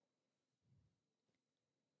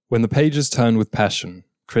When the pages turn with passion,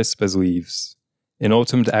 crisp as leaves, in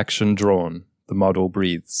autumned action drawn, the model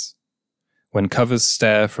breathes. When covers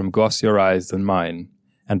stare from glossier eyes than mine,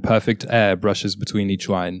 and perfect air brushes between each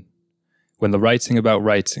line. When the writing about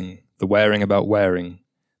writing, the wearing about wearing,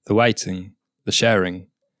 the lighting, the sharing,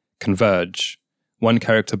 converge, one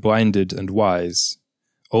character blinded and wise,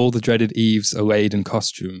 all the dreaded eves are laid in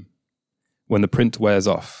costume. When the print wears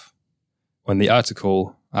off, when the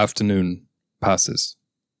article, afternoon, passes.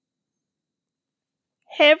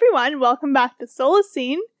 Hey everyone, welcome back to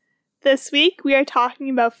Solacene. This week we are talking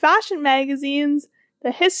about fashion magazines,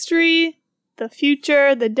 the history, the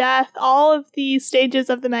future, the death, all of the stages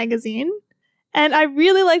of the magazine. And I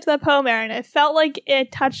really liked that poem, Aaron. It felt like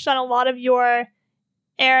it touched on a lot of your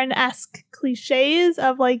Aaron-esque cliches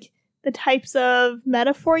of like the types of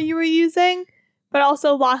metaphor you were using, but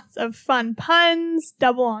also lots of fun puns,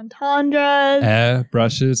 double entendres.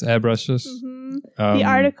 Airbrushes. Mm-hmm. The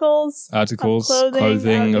articles of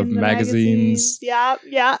clothing of magazines. Yeah.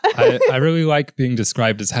 I really like being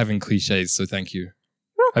described as having cliches, so thank you.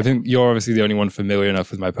 I think you're obviously the only one familiar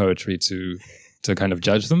enough with my poetry to kind of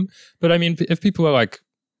judge them. But I mean, if people are like,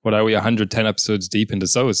 what are we, 110 episodes deep into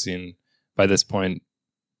Solacene by this point,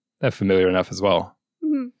 they're familiar enough as well.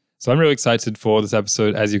 Mm-hmm. So I'm really excited for this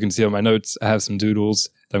episode. As you can see on my notes, I have some doodles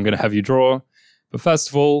that I'm going to have you draw. But first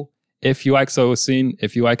of all, if you like Solacene,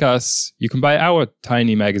 if you like us, you can buy our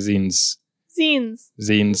tiny magazines.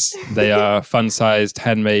 Zines. They are fun-sized,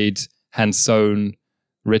 handmade, hand-sewn,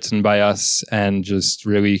 written by us, and just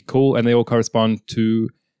really cool. And they all correspond to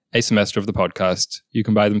a semester of the podcast. You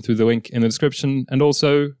can buy them through the link in the description. And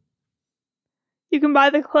also, you can buy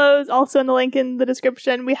the clothes also in the link in the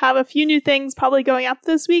description. We have a few new things probably going up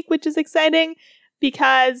this week, which is exciting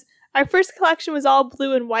because our first collection was all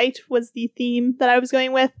blue and white was the theme that I was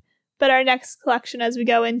going with. But our next collection as we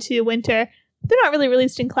go into winter, they're not really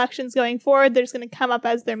released in collections going forward. They're just going to come up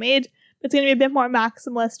as they're made. But it's going to be a bit more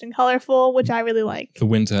maximalist and colorful, which I really like. The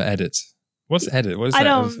winter edit. What's edit? What is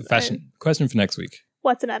that? Fashion question for next week.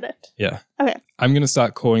 What's an edit? Yeah. Okay. I'm going to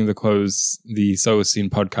start calling the clothes the Solacene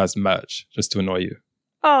podcast merch, just to annoy you.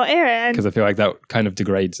 Oh, Aaron. Because I feel like that kind of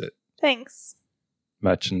degrades it. Thanks.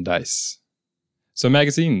 Merchandise. So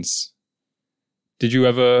magazines. Did you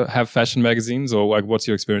ever have fashion magazines, or like what's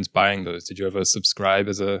your experience buying those? Did you ever subscribe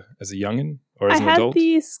as a youngin or as an adult? I had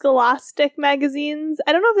the Scholastic magazines.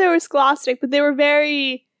 I don't know if they were Scholastic, but they were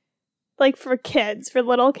very like for kids, for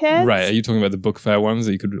little kids. Right. Are you talking about the book fair ones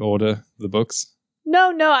that you could order the books?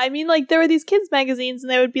 No. I mean, like, there were these kids' magazines,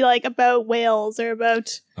 and they would be, like, about whales or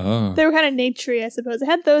about... Oh. They were kind of naturey, I suppose. I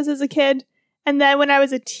had those as a kid. And then when I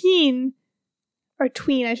was a teen, or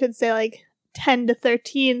tween, I should say, like, 10 to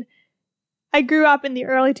 13, I grew up in the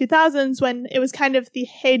early 2000s when it was kind of the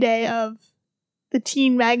heyday of the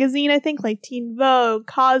teen magazine, I think. Like, Teen Vogue,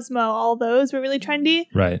 Cosmo, all those were really trendy.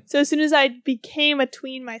 Right. So as soon as I became a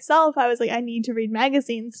tween myself, I was like, I need to read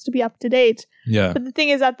magazines to be up to date. Yeah. But the thing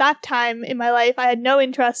is, at that time in my life, I had no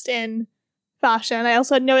interest in fashion. I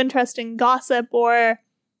also had no interest in gossip or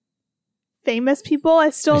famous people. I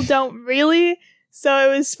still don't really.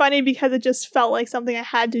 So it was funny because it just felt like something I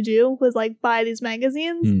had to do was like buy these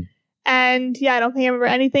magazines. And yeah, I don't think I remember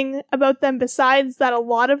anything about them besides that a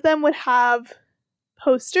lot of them would have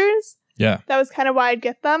posters. Yeah. That was kind of why I'd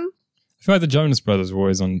get them. I feel like the Jonas Brothers were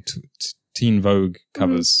always on Teen Vogue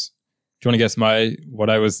covers. Do you want to guess what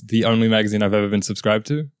I was the only magazine I've ever been subscribed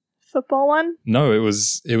to? Football one? No, it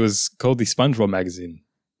was called the SpongeBob magazine.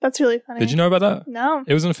 That's really funny. Did you know about that? No.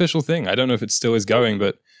 It was an official thing. I don't know if it still is going,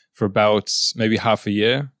 but for about maybe half a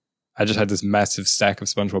year, I just had this massive stack of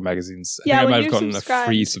SpongeBob magazines. I think I might have gotten a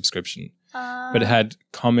free subscription. But it had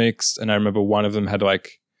comics, and I remember one of them had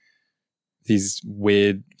like these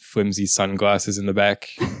weird flimsy sunglasses in the back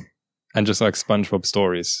and just like SpongeBob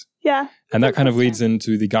stories. Yeah. And that kind of leads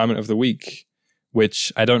into the garment of the week,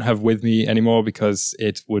 which I don't have with me anymore because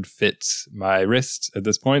it would fit my wrist at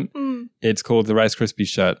this point. It's called the Rice Krispies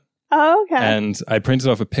shirt. Oh, okay. And I printed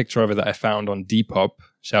off a picture of it that I found on Depop.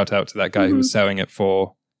 Shout out to that guy who was selling it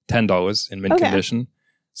for $10 in mint condition.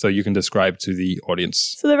 So you can describe to the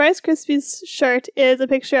audience. So the Rice Krispies shirt is a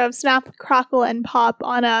picture of Snap, Crackle, and Pop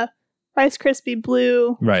on a Rice Krispie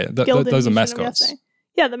blue. Right. Those are mascots.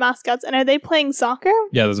 Yeah, the mascots. And are they playing soccer?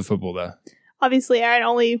 Yeah, there's a football there. Obviously, Aaron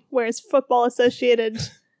only wears football-associated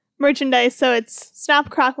merchandise, so it's Snap,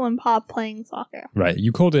 Crackle, and Pop playing soccer. Right.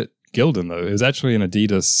 You called it Gildan, though. It was actually an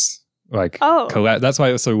Adidas, collab. That's why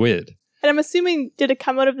it was so weird. And I'm assuming, did it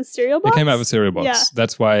come out of the cereal box? It came out of a cereal box. Yeah.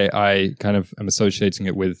 That's why I kind of am associating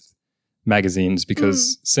it with magazines,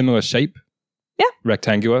 because similar shape. Yeah.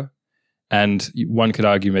 Rectangular. And one could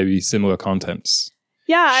argue maybe similar contents.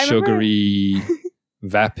 Yeah, I Sugary,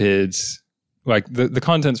 vapid. Like the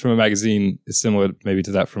contents from a magazine is similar maybe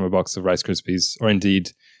to that from a box of Rice Krispies or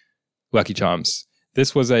indeed Lucky Charms.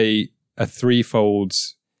 This was a threefold.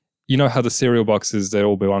 You know how the cereal boxes, they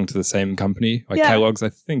all belong to the same company? Like Kellogg's, I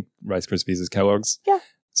think Rice Krispies is Kellogg's. Yeah.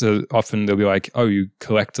 So often they'll be like, oh, you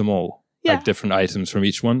collect them all. Yeah. Like different items from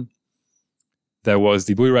each one. There was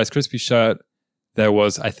the blue Rice Krispies shirt. There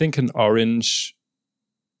was, I think, an orange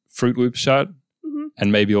Fruit Loop shirt. Mm-hmm.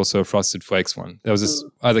 And maybe also a Frosted Flakes one. There was this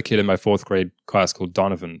other kid in my 4th grade class called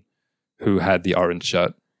Donovan who had the orange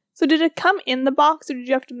shirt. So did it come in the box or did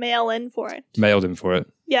you have to mail in for it? Mailed in for it.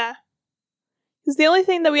 Yeah. Because the only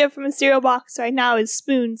thing that we have from a cereal box right now is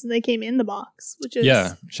spoons, and they came in the box, which is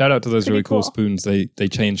Shout out to those really cool cool spoons. They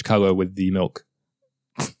change color with the milk.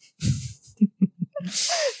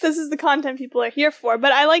 This is the content people are here for.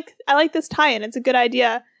 But I like this tie-in. It's a good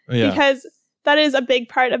idea because that is a big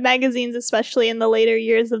part of magazines, especially in the later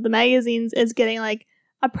years of the magazines, is getting like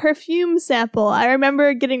a perfume sample. I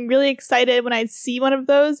remember getting really excited when I'd see one of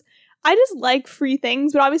those. I just like free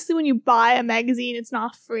things, but obviously when you buy a magazine, it's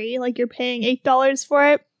not free. Like you're paying $8 for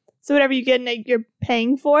it. So whatever you get, you're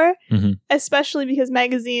paying for, especially because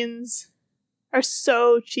magazines are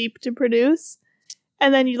so cheap to produce.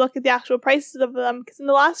 And then you look at the actual prices of them, because in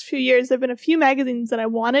the last few years, there have been a few magazines that I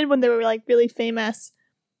wanted when they were like really famous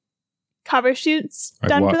cover shoots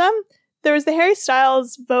done for them. There was the Harry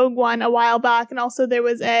Styles Vogue one a while back, and also there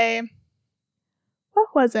was what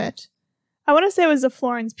was it? I want to say it was the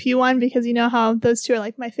Florence Pugh one, because you know how those two are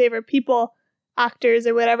like my favorite people, actors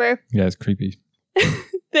or whatever. Yeah, it's creepy.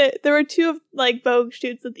 There were 2 of like Vogue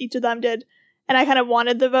shoots that each of them did, and I kind of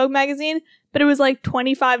wanted the Vogue magazine, but it was like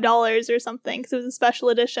 $25 or something because it was a special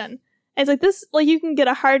edition. And it's like this, like you can get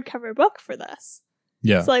a hardcover book for this.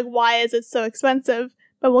 Yeah. So like, why is it so expensive?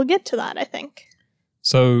 But we'll get to that, I think.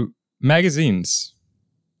 So magazines,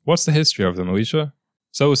 what's the history of them, Alicia?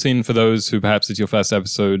 Solacene, for those who perhaps it's your first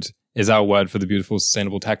episode, is our word for the beautiful,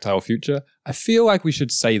 sustainable, tactile future. I feel like we should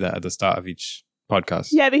say that at the start of each podcast.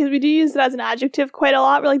 Yeah, because we do use it as an adjective quite a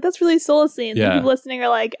lot. We're like, that's really Solacene. Yeah. And people listening are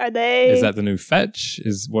like, are they... Is that the new fetch?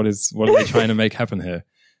 What are they trying to make happen here?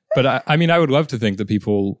 But I mean, I would love to think that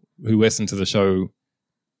people who listen to the show,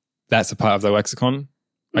 that's a part of their lexicon.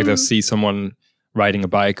 Like they'll see someone riding a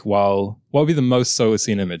bike while... What would be the most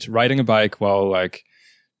Solacene image? Riding a bike while like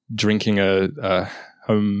drinking a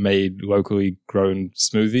homemade, locally grown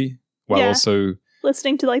smoothie while also...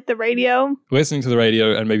 listening to like the radio. Listening to the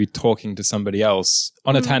radio and maybe talking to somebody else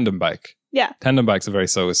on a tandem bike. Yeah. Tandem bikes are very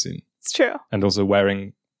Solacene. It's true. And also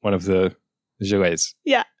wearing one of the gilets.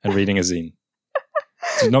 Yeah. And reading a zine.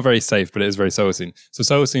 It's not very safe, but it is very Solacene. So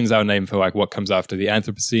Solacene is our name for like what comes after the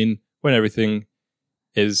Anthropocene, when everything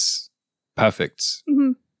is perfect.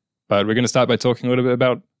 Mm-hmm. But we're going to start by talking a little bit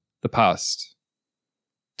about the past.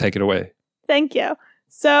 Take it away. Thank you.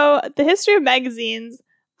 So the history of magazines,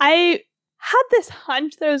 I had this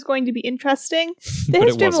hunch that it was going to be interesting. The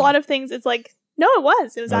history of a lot of things, it's like, no, it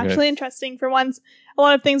was. It was actually interesting for once. A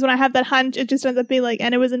lot of things, when I have that hunch, it just ends up being like,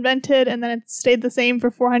 and it was invented, and then it stayed the same for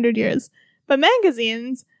 400 years. But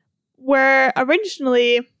magazines were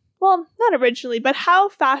originally, well, not originally, but how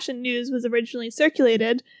fashion news was originally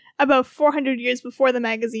circulated about 400 years before the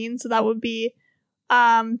magazine. So that would be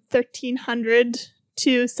 1300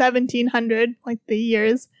 to 1700, like the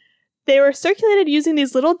years. They were circulated using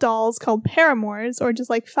these little dolls called paramours, or just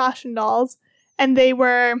like fashion dolls. And they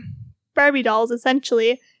were Barbie dolls,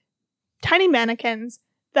 essentially. Tiny mannequins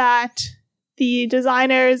that the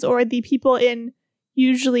designers or the people in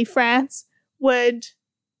usually France would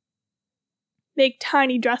make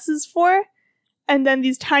tiny dresses for. And then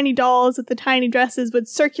these tiny dolls with the tiny dresses would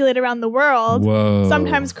circulate around the world. Whoa.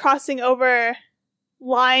 Sometimes crossing over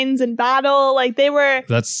lines in battle. Like they were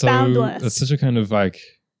boundless. That's such a kind of like...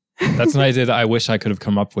 That's an idea that I wish I could have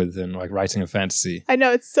come up with in like writing a fantasy. I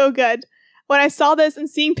know, it's so good. When I saw this and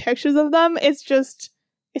seeing pictures of them, it's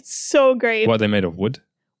so great. What, are they made of wood?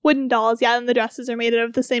 Wooden dolls, yeah, and the dresses are made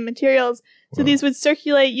of the same materials. So these would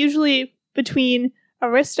circulate usually between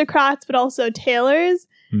aristocrats, but also tailors.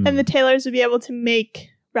 And the tailors would be able to make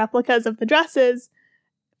replicas of the dresses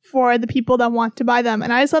for the people that want to buy them.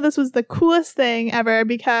 And I just thought this was the coolest thing ever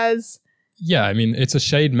because... Yeah, I mean, it's a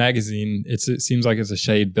Shade magazine. It seems like it's a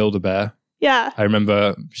Shade Build-A-Bear. Yeah. I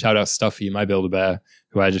remember, shout out Stuffy, my Build-A-Bear,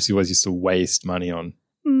 who I just always used to waste money on.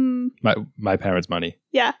 My parents' money.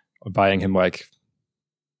 Yeah. Buying him like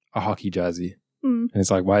a hockey jersey. And it's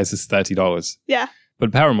like, why is this $30? Yeah.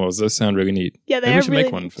 But Paramours, those sound really neat. Yeah, they Maybe are we should really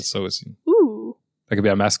make one neat. for Solacene. Ooh. That could be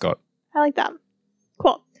our mascot. I like that.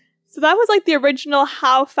 Cool. So that was like the original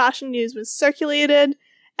how fashion news was circulated.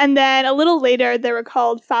 And then a little later, they were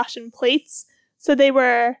called fashion plates. So they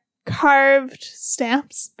were carved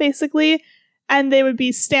stamps, basically, and they would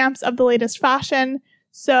be stamps of the latest fashion.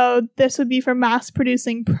 So this would be for mass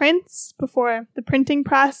producing prints before the printing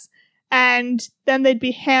press, and then they'd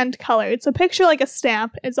be hand colored. So picture like a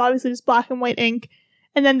stamp. It's obviously just black and white ink,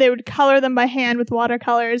 and then they would color them by hand with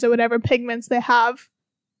watercolors or whatever pigments they have.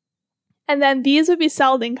 And then these would be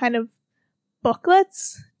sold in kind of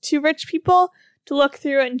booklets to rich people to look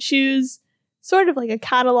through and choose, sort of like a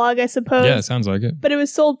catalog, I suppose. Yeah, it sounds like it. But it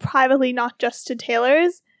was sold privately, not just to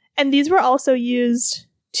tailors. And these were also used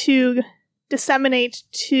to disseminate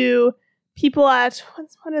to people at,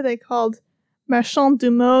 what are they called? Marchands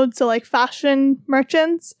du mode, so like fashion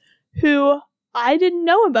merchants, who I didn't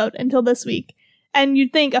know about until this week. And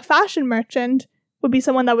you'd think a fashion merchant would be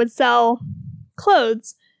someone that would sell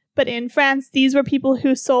clothes. But in France, these were people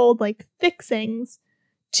who sold like fixings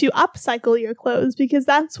to upcycle your clothes, because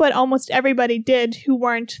that's what almost everybody did who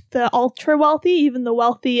weren't the ultra wealthy. Even the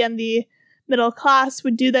wealthy and the middle class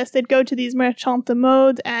would do this. They'd go to these marchands de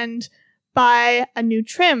mode and buy a new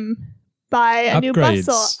trim, buy a new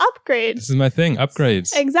bustle, upgrade. This is my thing,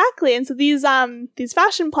 upgrades. Exactly. And so these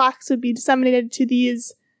fashion plaques would be disseminated to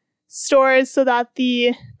these stores so that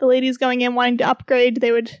the ladies going in wanting to upgrade,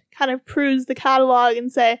 they would kind of peruse the catalog and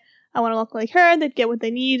say, I want to look like her. They'd get what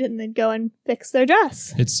they need and they'd go and fix their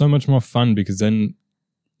dress. It's so much more fun because then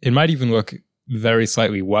it might even look very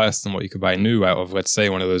slightly worse than what you could buy new out of, let's say,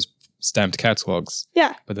 one of those stamped catalogs.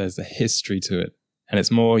 Yeah. But there's the history to it, and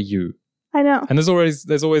it's more you. I know. And there's always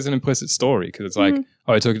an implicit story, because it's like,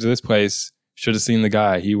 oh, I took it to this place, should have seen the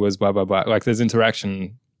guy, he was blah, blah, blah. Like there's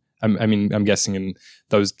interaction. I'm guessing in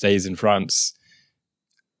those days in France,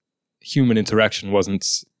 human interaction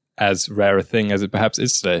wasn't as rare a thing as it perhaps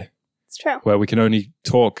is today. It's true. Where we can only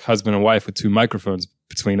talk husband and wife with 2 microphones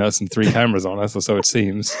between us and 3 cameras on us, or so it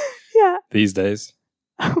seems. Yeah. These days.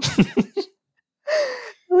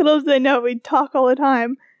 Little as they know, we talk all the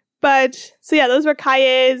time. But, so yeah, those were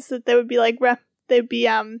cahiers that they would be like, they'd be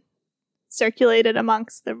circulated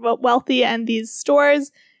amongst the wealthy and these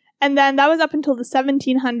stores. And then that was up until the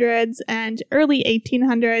 1700s and early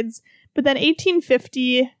 1800s. But then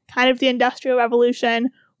 1850, kind of the Industrial Revolution,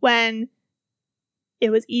 when it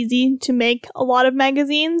was easy to make a lot of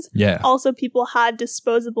magazines. Yeah. Also, people had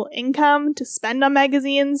disposable income to spend on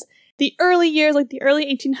magazines. The early years, like the early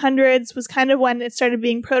 1800s, was kind of when it started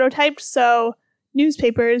being prototyped. So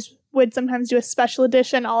newspapers would sometimes do a special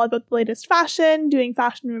edition all about the latest fashion, doing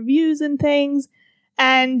fashion reviews and things.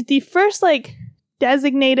 And the first, like,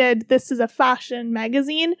 designated this is a fashion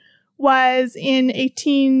magazine was in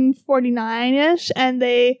 1849-ish. And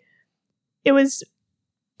it was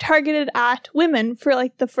targeted at women for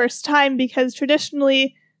like the first time, because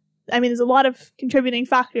traditionally, I mean, there's a lot of contributing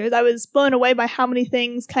factors. I was blown away by how many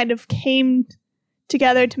things kind of came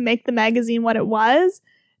together to make the magazine what it was.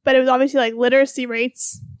 But it was obviously like literacy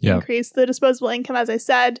rates increased, the disposable income, as I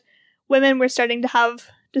said. Women were starting to have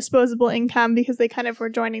disposable income because they kind of were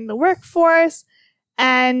joining the workforce.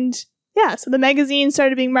 And yeah, so the magazine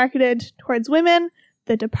started being marketed towards women.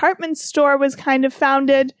 The department store was kind of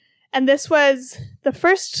founded. And this was the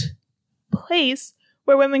first place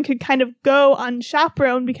where women could kind of go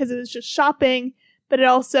unchaperoned, because it was just shopping, but it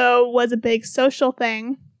also was a big social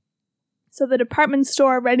thing. So the department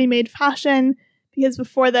store, ready-made fashion, because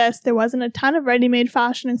before this, there wasn't a ton of ready-made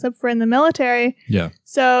fashion except for in the military. Yeah.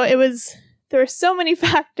 So there were so many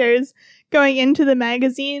factors going into the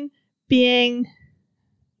magazine being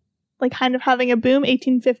like kind of having a boom.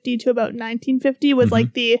 1850 to about 1950 was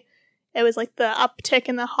it was like the uptick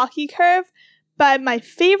in the hockey curve. But my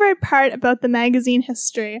favorite part about the magazine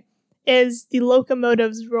history is the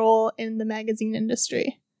locomotive's role in the magazine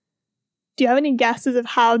industry. Do you have any guesses of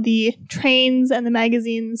how the trains and the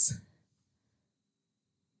magazines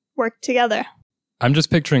work together? I'm just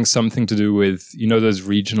picturing something to do with, those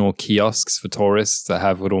regional kiosks for tourists that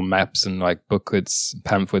have little maps and like booklets,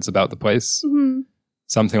 pamphlets about the place. Mm-hmm.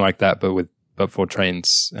 Something like that, but for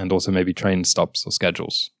trains, and also maybe train stops or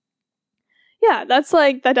schedules. Yeah, that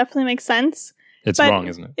definitely makes sense. It's wrong,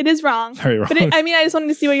 isn't it? It is wrong. Very wrong. But I just wanted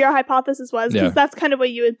to see what your hypothesis was, because that's kind of what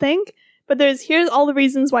you would think. But here's all the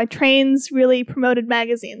reasons why trains really promoted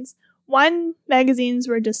magazines. One, magazines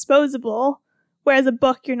were disposable, whereas a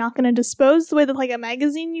book you're not going to dispose the way that like a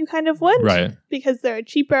magazine you kind of would. Right. Because they're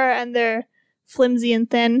cheaper and they're flimsy and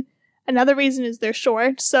thin. Another reason is they're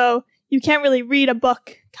short. So you can't really read a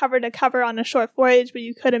book cover to cover on a short voyage, but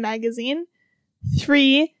you could a magazine.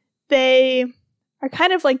 3, they are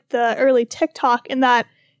kind of like the early TikTok in that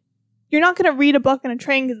you're not going to read a book on a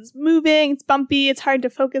train because it's moving, it's bumpy, it's hard to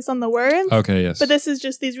focus on the words. Okay, yes. But this is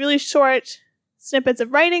just these really short snippets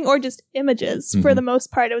of writing or just images. For the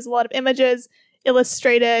most part, it was a lot of images.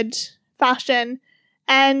 illustrated fashion.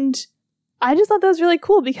 And I just thought that was really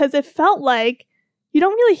cool because it felt like you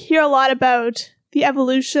don't really hear a lot about the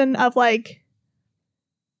evolution of like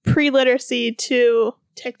pre-literacy to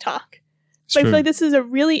TikTok. But I feel like this is a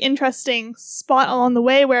really interesting spot along the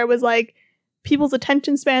way where it was like people's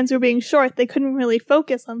attention spans were being short. They couldn't really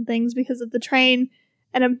focus on things because of the train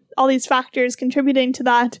and all these factors contributing to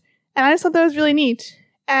that. And I just thought that was really neat.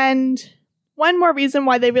 And one more reason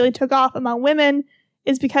why they really took off among women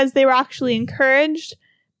is because they were actually encouraged,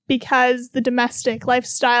 because the domestic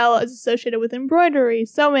lifestyle is associated with embroidery,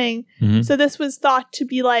 sewing. Mm-hmm. So this was thought to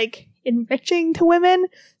be like enriching to women.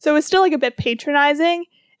 So it was still like a bit patronizing.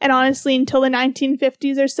 And honestly, until the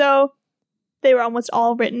 1950s or so, they were almost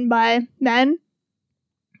all written by men.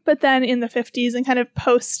 But then in the 50s and kind of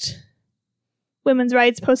post women's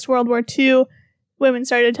rights, post World War II, women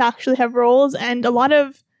started to actually have roles. And a lot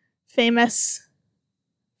of famous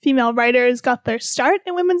female writers got their start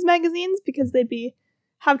in women's magazines because they'd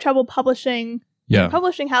have trouble publishing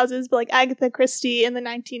publishing houses. But like Agatha Christie in the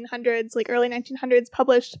 1900s, like early 1900s,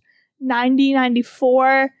 published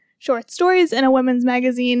 94 short stories in a women's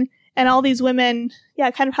magazine. And all these women,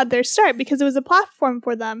 kind of had their start because it was a platform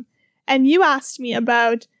for them. And you asked me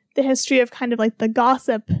about the history of kind of like the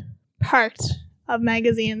gossip part of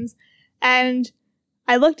magazines. And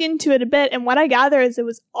I looked into it a bit, and what I gather is it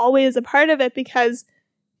was always a part of it because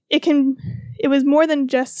it was more than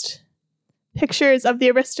just pictures of the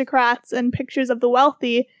aristocrats and pictures of the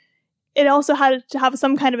wealthy. It also had to have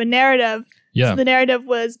some kind of a narrative. Yeah. So the narrative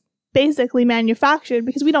was basically manufactured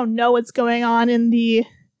because we don't know what's going on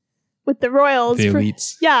with the royals. The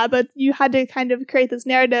elites. But you had to kind of create this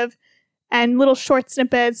narrative and little short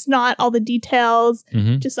snippets, not all the details,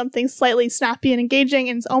 just something slightly snappy and engaging.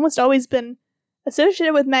 And it's almost always been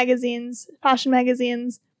associated with magazines, fashion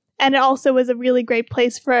magazines. And it also was a really great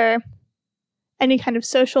place for any kind of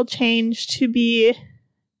social change to be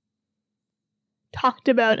talked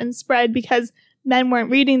about and spread because men weren't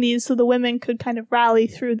reading these, so the women could kind of rally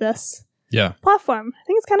through this platform. I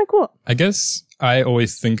think it's kind of cool. I guess I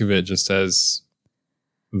always think of it just as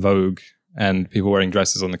Vogue and people wearing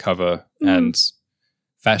dresses on the cover and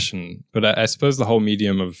fashion. But I suppose the whole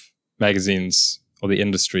medium of magazines or the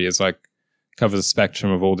industry is like covers a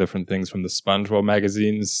spectrum of all different things from the SpongeBob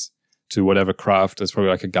magazines to whatever craft. There's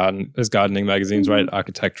probably like there's gardening magazines, right?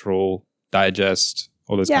 Architectural, digest,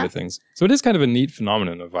 all those kind of things. So it is kind of a neat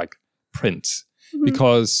phenomenon of like print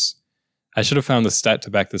because I should have found the stat to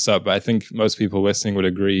back this up, but I think most people listening would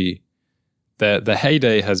agree that the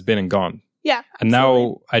heyday has been and gone. Yeah. And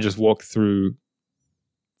now I just walk through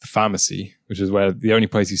the pharmacy, which is where the only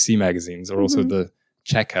place you see magazines, or also the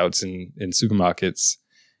checkouts in supermarkets,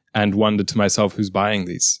 and wonder to myself who's buying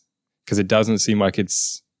these. Because it doesn't seem like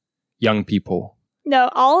it's young people. No,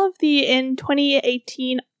 in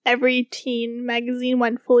 2018, every teen magazine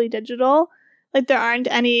went fully digital. Like there aren't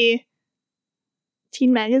any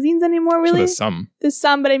teen magazines anymore, really. So there's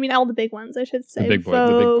some, but I mean all the big ones, I should say. The big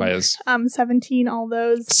players. 17, all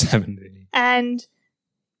those. 17. And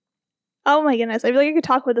oh my goodness, I feel like I could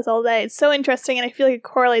talk about this all day. It's so interesting, and I feel like it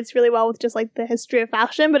correlates really well with just like the history of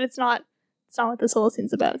fashion, but it's not what the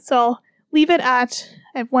Solacines about. So I'll leave it at,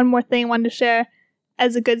 I have one more thing I wanted to share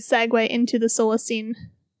as a good segue into the Solacine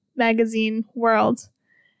magazine world.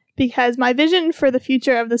 Because my vision for the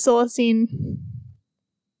future of the Solacine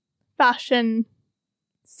fashion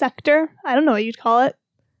sector, I don't know what you'd call it.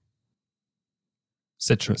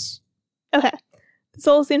 Citrus. Okay. The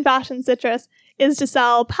Solacine fashion citrus is to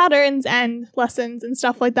sell patterns and lessons and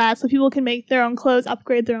stuff like that so people can make their own clothes,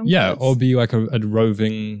 upgrade their own clothes. Yeah, or be like a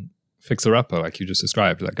roving fixer-upper like you just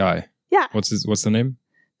described, that guy. Yeah. What's the name?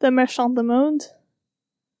 The Marchand de Mode.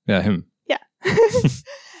 Yeah, him. Yeah.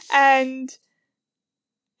 And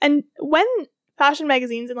when fashion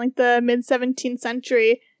magazines in like the mid-17th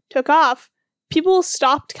century took off, people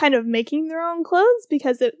stopped kind of making their own clothes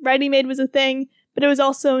because ready-made was a thing, but it was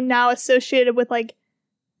also now associated with like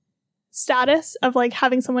status of like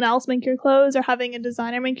having someone else make your clothes or having a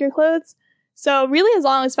designer make your clothes. So really, as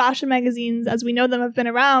long as fashion magazines as we know them have been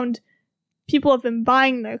around, people have been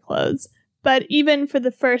buying their clothes. But even for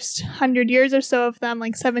the first 100 years or so of them,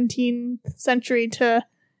 like 17th century to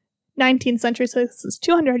 19th century, so this is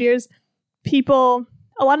 200 years, a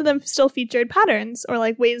lot of them still featured patterns or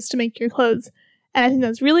like ways to make your clothes. And I think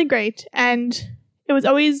that's really great. And there were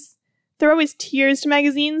always tiers to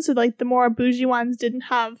magazines. So like the more bougie ones didn't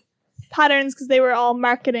have patterns because they were all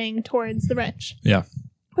marketing towards the rich. Yeah.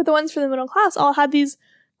 But the ones for the middle class all had these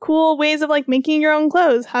cool ways of like making your own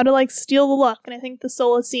clothes, how to like steal the look. And I think the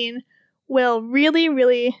Solacine will really,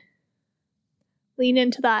 really lean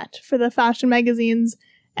into that for the fashion magazines.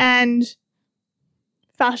 And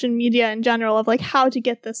fashion media in general of like how to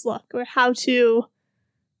get this look or how to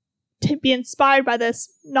be inspired by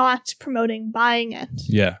this, not promoting buying it.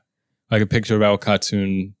 Yeah. Like a picture of our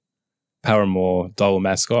cartoon Paramore doll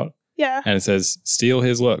mascot. Yeah. And it says, steal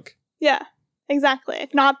his look. Yeah, exactly.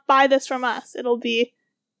 Not buy this from us. It'll be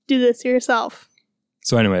do this yourself.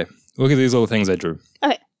 So anyway, look at these little things I drew.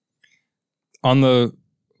 Okay.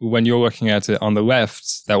 When you're looking at it on the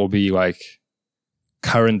left, that will be like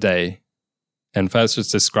current day. And first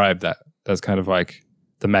just describe that. That's kind of like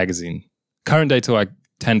the magazine. Current day to like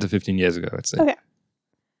 10 to 15 years ago, let's say. Okay.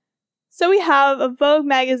 So we have a Vogue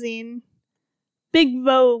magazine, big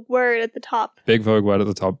Vogue word at the top. Big Vogue word at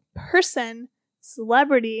the top. Person,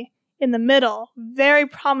 celebrity in the middle, very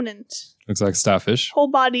prominent. Looks like starfish. Whole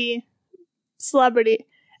body celebrity.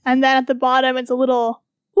 And then at the bottom, it's a little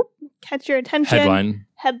catch your attention.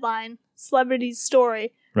 Headline. Celebrity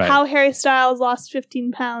story. Right. How Harry Styles lost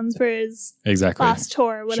 15 pounds for his exactly. last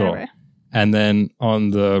tour, whatever. Sure. And then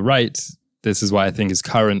on the right, this is what I think is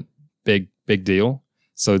current big deal.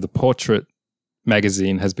 So the portrait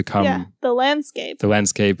magazine has become the landscape. The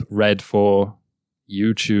landscape read for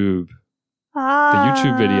YouTube. The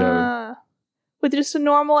YouTube video. With just a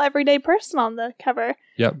normal everyday person on the cover.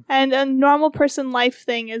 Yep. And a normal person life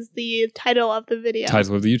thing is the title of the video.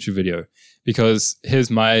 Title of the YouTube video. Because here's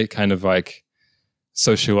my kind of like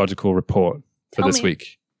sociological report for this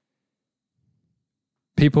week.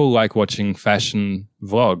 People like watching fashion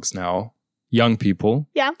vlogs now. Young people.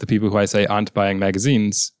 Yeah. The people who I say aren't buying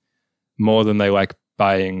magazines more than they like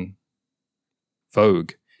buying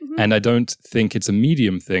Vogue. Mm-hmm. And I don't think it's a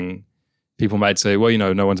medium thing. People might say, well,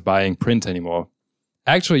 no one's buying print anymore.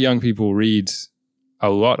 Actually, young people read a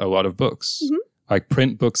lot of books. Mm-hmm. Like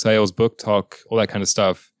print book sales, book talk, all that kind of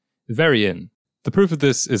stuff. Very in. The proof of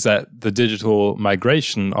this is that the digital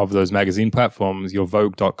migration of those magazine platforms, your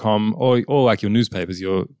Vogue.com or like your newspapers,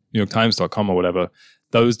 your NewYorkTimes.com or whatever,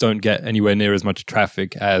 those don't get anywhere near as much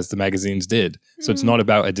traffic as the magazines did. Mm-hmm. So it's not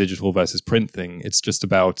about a digital versus print thing. It's just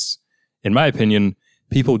about, in my opinion,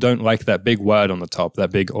 people don't like that big word on the top,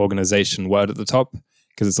 that big organization word at the top,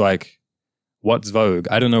 because it's like, what's Vogue?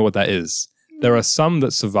 I don't know what that is. There are some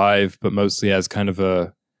that survive, but mostly as kind of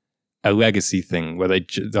a legacy thing where they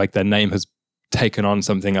like their name has taken on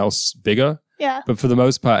something else bigger. Yeah. But for the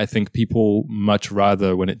most part, I think people much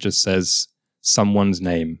rather when it just says someone's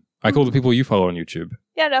name. Like all the people you follow on YouTube.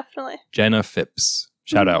 Yeah, definitely. Jenna Phipps.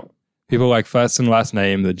 Shout out. People like first and last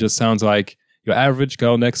name that just sounds like your average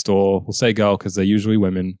girl next door. We'll say girl because they're usually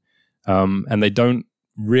women. And they don't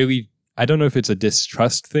really, I don't know if it's a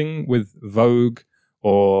distrust thing with Vogue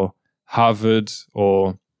or Harvard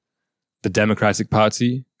or the Democratic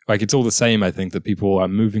Party. Like it's all the same, I think, that people are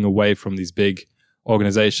moving away from these big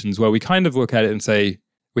organizations where we kind of look at it and say,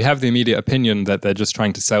 we have the immediate opinion that they're just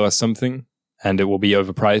trying to sell us something and it will be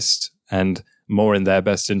overpriced and more in their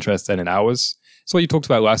best interest than in ours. It's what you talked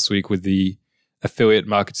about last week with the affiliate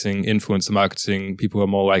marketing, influencer marketing. People are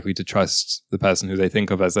more likely to trust the person who they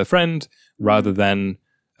think of as their friend rather than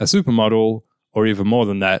a supermodel or even more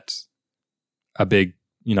than that, a big,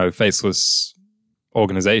 faceless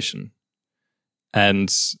organization.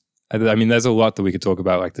 And I mean, there's a lot that we could talk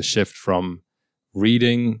about, like the shift from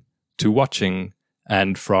reading to watching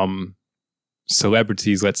and from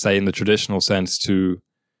celebrities, let's say in the traditional sense, to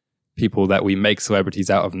people that we make celebrities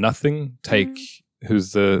out of nothing. Take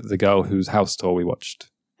who's the girl whose house tour we watched?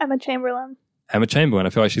 Emma Chamberlain. I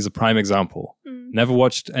feel like she's a prime example. Never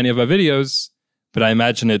watched any of her videos, but I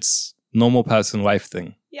imagine it's normal person life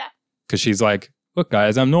thing. Yeah. Because she's like, look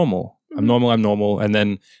guys, I'm normal. I'm normal. And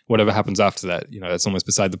then whatever happens after that, that's almost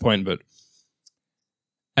beside the point.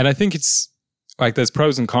 And I think it's like there's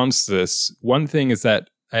pros and cons to this. One thing is that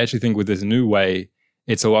I actually think with this new way,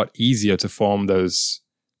 it's a lot easier to form those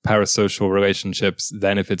parasocial relationships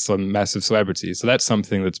than if it's a massive celebrity. So that's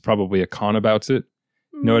something that's probably a con about it.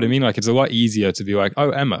 You know what I mean? Like it's a lot easier to be like, oh,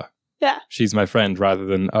 Emma. Yeah. She's my friend rather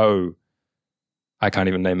than, oh, I can't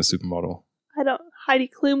even name a supermodel.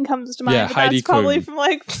 Heidi Klum comes to mind, yeah, but Heidi that's probably Klum. from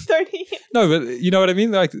like 30 years. No, but you know what I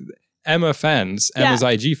mean? Like Emma's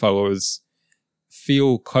IG followers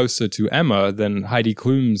feel closer to Emma than Heidi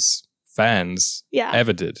Klum's fans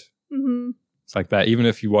ever did. Mm-hmm. It's like that, even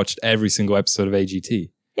if you watched every single episode of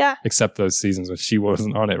AGT. Yeah. Except those seasons when she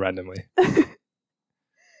wasn't on it randomly.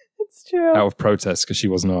 It's true. Out of protest because she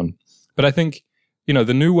wasn't on. But I think,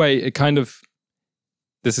 the new way, it kind of,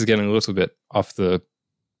 this is getting a little bit off the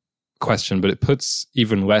question, but it puts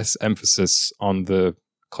even less emphasis on the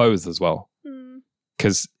clothes as well.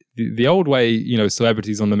 Because the old way,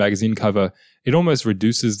 celebrities on the magazine cover, it almost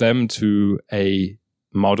reduces them to a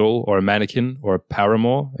model or a mannequin or a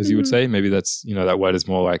paramour, as you would say. Maybe that's, that word is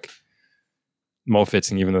more like more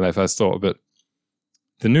fitting even than I first thought. But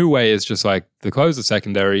the new way is just like the clothes are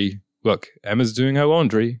secondary. Look, Emma's doing her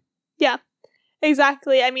laundry. Yeah,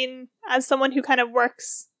 exactly. I mean, as someone who kind of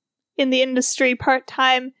works in the industry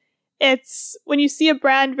part-time, it's when you see a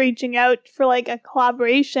brand reaching out for like a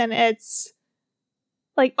collaboration, it's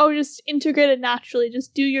like, oh, just integrate it naturally.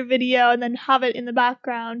 Just do your video and then have it in the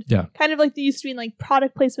background. Yeah. Kind of like they used to be in like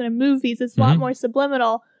product placement in movies. It's a lot more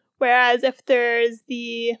subliminal. Whereas if there's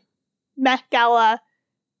the Met Gala,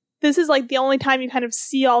 this is like the only time you kind of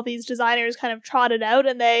see all these designers kind of trotted out,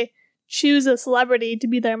 and they choose a celebrity to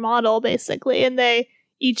be their model, basically. And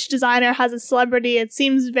each designer has a celebrity. It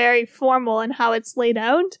seems very formal in how it's laid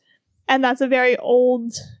out. And that's a very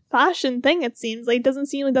old fashion thing, it seems. Like, it doesn't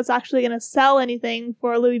seem like that's actually going to sell anything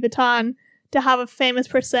for Louis Vuitton to have a famous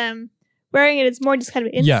person wearing it. It's more just kind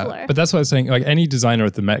of insular. Yeah, but that's what I was saying. Like, any designer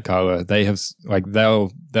at the Met Gala, they have, like,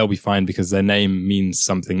 they'll be fine because their name means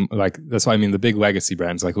something. Like, that's why I mean the big legacy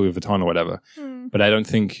brands like Louis Vuitton or whatever. But I don't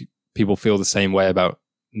think people feel the same way about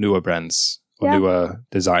newer brands or newer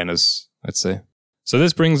designers, let's say. So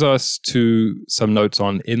this brings us to some notes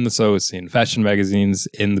on In the Solacene, fashion magazines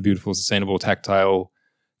in the beautiful, sustainable, tactile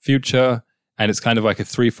future. And it's kind of like a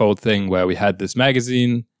threefold thing where we had this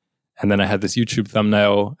magazine, and then I had this YouTube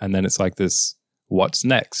thumbnail, and then it's like this, what's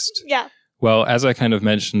next? Yeah. Well, as I kind of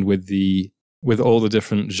mentioned with all the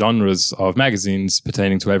different genres of magazines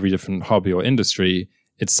pertaining to every different hobby or industry,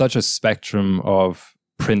 it's such a spectrum of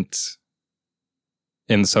print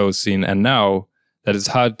in the Solacene and now that it's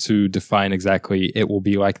hard to define exactly it will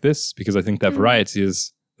be like this, because I think that variety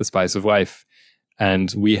is the spice of life.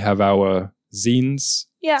 And we have our zines.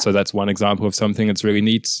 Yeah. So that's one example of something that's really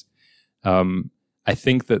neat. I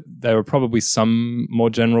think that there are probably some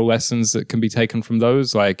more general lessons that can be taken from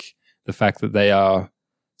those, like the fact that they are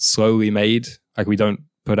slowly made. Like, we don't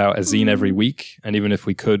put out a zine every week. And even if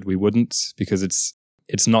we could, we wouldn't, because it's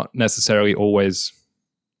not necessarily always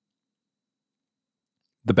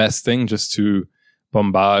the best thing just to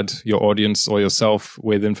bombard your audience or yourself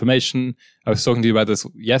with information. I was talking to you about this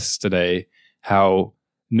yesterday, how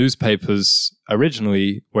newspapers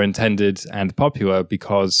originally were intended and popular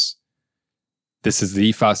because this is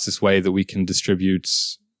the fastest way that we can distribute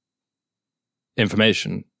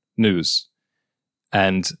information, news.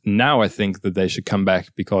 And now I think that they should come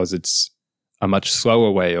back because it's a much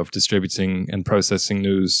slower way of distributing and processing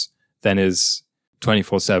news than is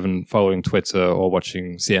 24/7 following Twitter or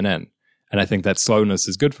watching CNN. And I think that slowness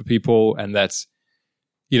is good for people, and that's,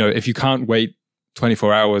 you know, if you can't wait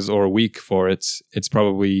 24 hours or a week for it, it's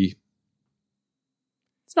probably...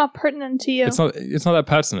 It's not pertinent to you. It's not that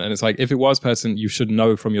pertinent. And it's like, if it was pertinent, you should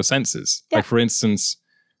know from your senses. Yeah. Like, for instance,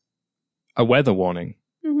 a weather warning.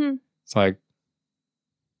 It's like,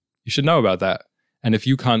 you should know about that. And if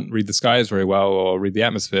you can't read the skies very well or read the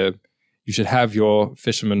atmosphere, you should have your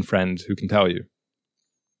fisherman friend who can tell you.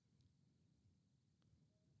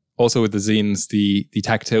 Also with the zines, the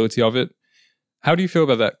tactility of it. How do you feel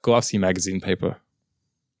about that glossy magazine paper?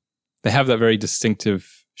 They have that very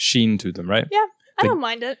distinctive sheen to them, right? Yeah, I don't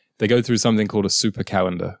mind it. They go through something called a super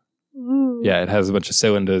calendar. Ooh. Yeah, it has a bunch of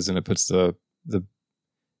cylinders and it puts the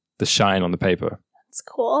shine on the paper. That's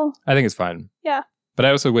cool. I think it's fine. Yeah. But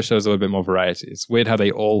I also wish there was a little bit more variety. It's weird how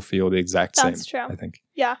they all feel the exact same. That's true. I think.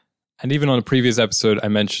 Yeah. And even on a previous episode, I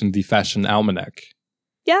mentioned the Fashion Almanac.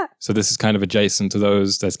 Yeah. So this is kind of adjacent to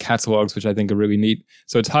those. There's catalogs, which I think are really neat.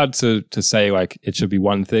 So it's hard to say like it should be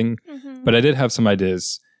one thing. But I did have some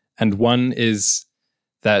ideas. And one is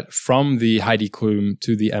that from the Heidi Klum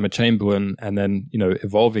to the Emma Chamberlain, and then, you know,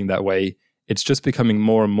 evolving that way, it's just becoming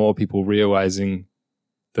more and more people realizing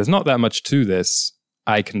there's not that much to this.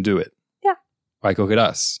 I can do it. Yeah. Like, look at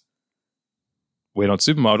us. We're not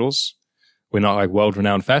supermodels. We're not like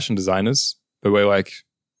world-renowned fashion designers, but we're like,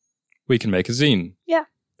 we can make a zine. Yeah.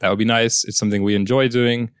 That would be nice. It's something we enjoy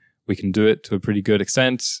doing. We can do it to a pretty good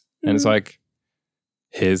extent. And it's like,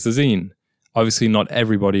 here's the zine. Obviously, not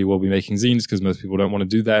everybody will be making zines because most people don't want to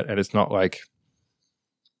do that. And it's not like,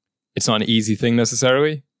 it's not an easy thing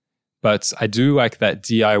necessarily. But I do like that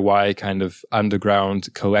DIY kind of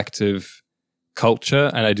underground collective culture.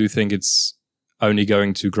 And I do think it's only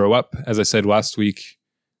going to grow up. As I said last week,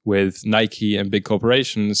 with Nike and big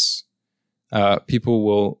corporations, people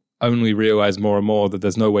will only realize more and more that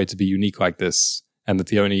there's no way to be unique like this, and that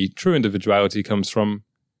the only true individuality comes from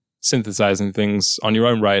synthesizing things on your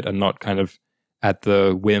own right and not kind of at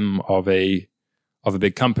the whim of a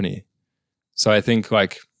big company. So I think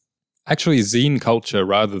like actually zine culture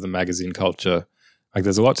rather than magazine culture, like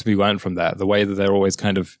there's a lot to be learned from that. The way that they're always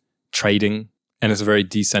kind of trading, and it's a very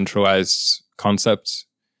decentralized concept.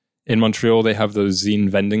 In Montreal, they have those zine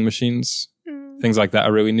vending machines. Things like that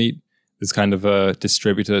are really neat. There's kind of a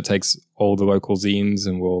distributor that takes all the local zines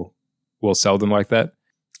and will sell them like that.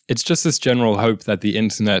 It's just this general hope that the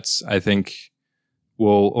internet, I think,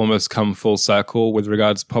 will almost come full circle with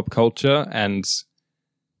regards to pop culture and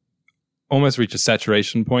almost reach a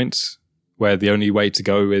saturation point where the only way to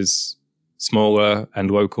go is smaller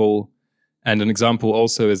and local. And an example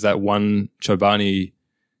also is that one Chobani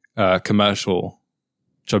commercial,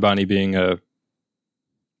 Chobani being a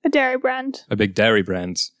dairy brand. A big dairy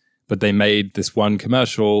brand. But they made this one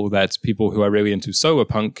commercial that people who are really into solar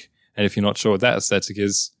punk, and if you're not sure what that aesthetic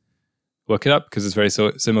is, look it up because it's very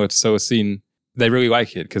similar to Solar Scene. They really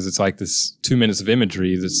like it because it's like this 2 minutes of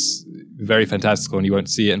imagery that's very fantastical and you won't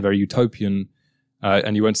see it, and very utopian,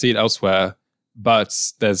 and you won't see it elsewhere. But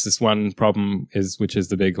there's this one problem which is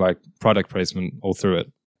the big like product placement all through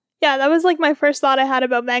it. Yeah, that was like my first thought I had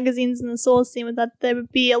about magazines in the Solar Scene, was that they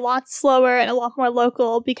would be a lot slower and a lot more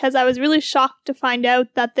local, because I was really shocked to find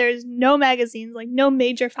out that there's no magazines, like no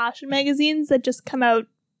major fashion magazines that just come out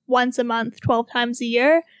once a month, 12 times a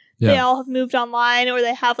year. Yeah. They all have moved online, or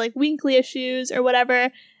they have like weekly issues or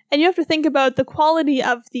whatever. And you have to think about the quality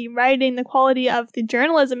of the writing, the quality of the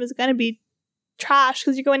journalism is going to be trash,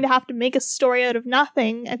 because you're going to have to make a story out of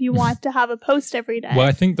nothing if you want to have a post every day. Well,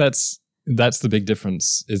 I think that's the big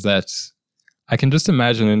difference, is that I can just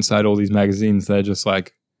imagine inside all these magazines, they're just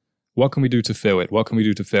like, what can we do to fill it? What can we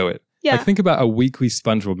do to fill it? Yeah. Like, think about a weekly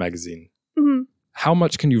SpongeBob magazine. Mm-hmm. How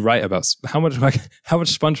much can you write about? How much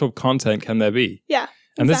SpongeBob content can there be? Yeah.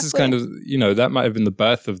 And This is kind of, that might have been the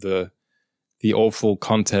birth of the awful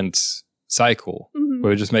content cycle,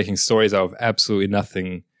 where we're just making stories out of absolutely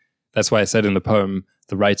nothing. That's why I said in the poem,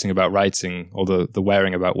 the writing about writing, or the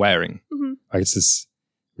wearing about wearing. Mm-hmm. Like, it's this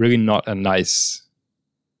really not a nice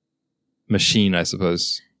machine, I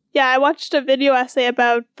suppose. Yeah, I watched a video essay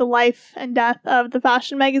about the life and death of the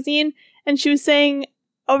fashion magazine, and she was saying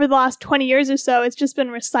over the last 20 years or so, it's just been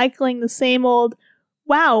recycling the same old,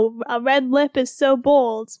 wow, a red lip is so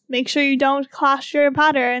bold, make sure you don't clash your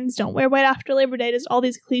patterns, don't wear white after Labor Day, just all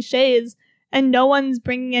these cliches, and no one's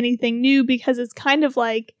bringing anything new, because it's kind of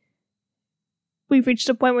like we've reached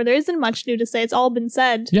a point where there isn't much new to say. It's all been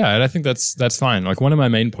said. Yeah, and I think that's fine. Like, one of my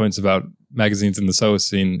main points about magazines in the Solar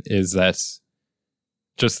Scene is that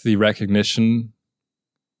just the recognition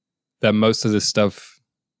that most of this stuff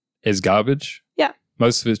is garbage. Yeah.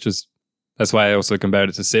 Most of it's just, that's why I also compared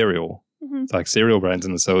it to cereal. Mm-hmm. It's like cereal brands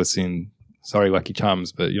in the Solar Scene. Sorry, Lucky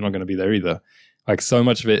Charms, but you're not going to be there either. Like, so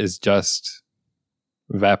much of it is just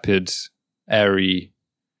vapid, airy,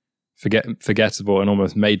 forgettable, and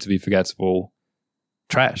almost made to be forgettable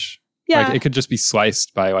trash. Yeah. Like, it could just be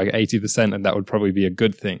sliced by like 80%, and that would probably be a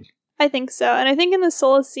good thing. I think so. And I think in the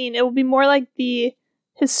Solar Scene, it will be more like the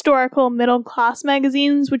historical middle class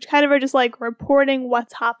magazines, which kind of are just like reporting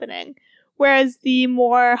what's happening. Whereas the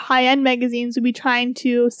more high-end magazines would be trying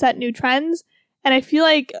to set new trends. And I feel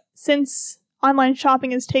like since online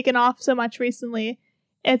shopping has taken off so much recently,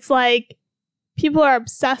 it's like people are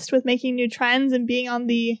obsessed with making new trends and being on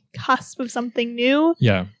the cusp of something new.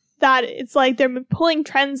 Yeah. That it's like they're pulling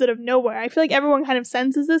trends out of nowhere. I feel like everyone kind of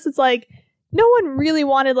senses this. It's like no one really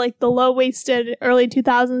wanted like the low-waisted early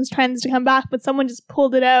 2000s trends to come back, but someone just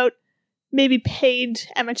pulled it out, maybe paid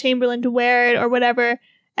Emma Chamberlain to wear it or whatever.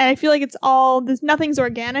 And I feel like it's all, nothing's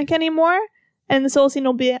organic anymore. And the Solar Scene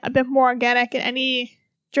will be a bit more organic, and any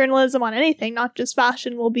journalism on anything, not just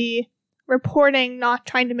fashion, will be reporting, not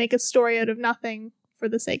trying to make a story out of nothing for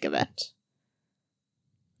the sake of it.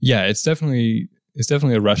 Yeah, it's definitely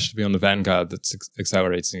a rush to be on the vanguard that's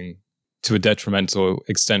accelerating to a detrimental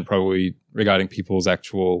extent, probably, regarding people's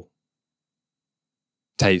actual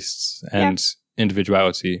tastes and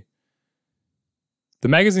individuality. The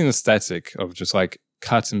magazine aesthetic of just like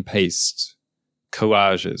cut and paste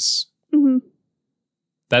collages,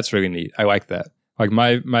 that's really neat. I like that. Like,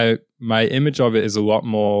 my image of it is a lot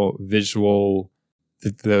more visual.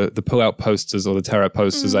 The pull-out posters or the tear-out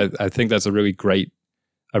posters, I think that's a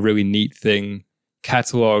really neat thing.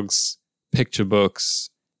 Catalogs, picture books,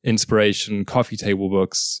 inspiration, coffee table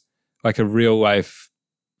books, like a real life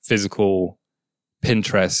physical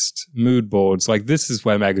Pinterest, mood boards. Like, this is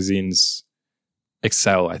where magazines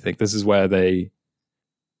excel, I think. This is what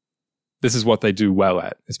they do well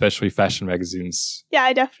at, especially fashion magazines. Yeah,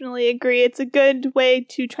 I definitely agree. It's a good way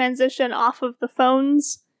to transition off of the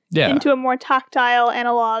phones into a more tactile,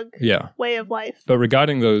 analog way of life. But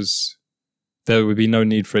regarding those, there would be no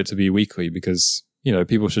need for it to be weekly, because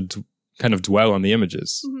people should kind of dwell on the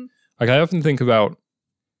images. Mm-hmm. Like, I often think about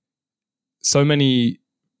so many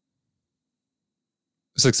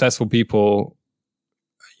successful people,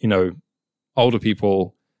 older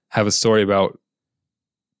people have a story about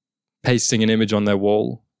pasting an image on their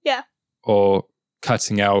wall. Yeah. or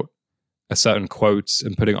cutting out a certain quote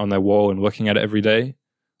and putting it on their wall and looking at it every day,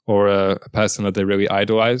 or a person that they really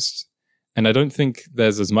idolized. And I don't think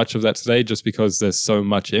there's as much of that today just because there's so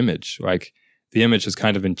much image. Like the image has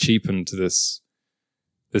kind of been cheapened to this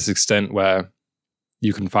extent where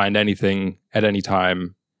you can find anything at any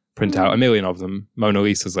time, print out a million of them, Mona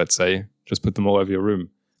Lisas, let's say, just put them all over your room.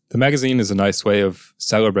 The magazine is a nice way of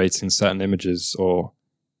celebrating certain images or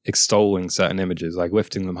extolling certain images, like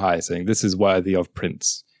lifting them high, saying this is worthy of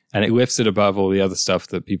print. And it lifts it above all the other stuff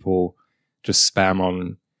that people just spam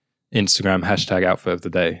on Instagram, #outfit of the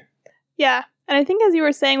day. Yeah. And I think as you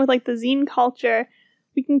were saying with like the zine culture,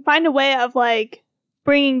 we can find a way of like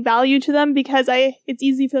bringing value to them because it's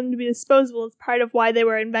easy for them to be disposable. It's part of why they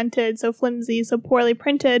were invented, so flimsy, so poorly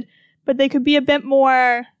printed. But they could be a bit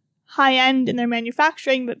more high-end in their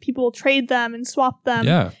manufacturing, but people will trade them and swap them.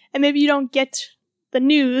 Yeah. And maybe you don't get the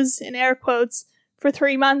news, in air quotes, for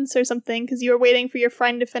 3 months or something because you were waiting for your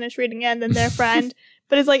friend to finish reading it and then their friend.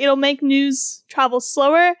 But it's like it'll make news travel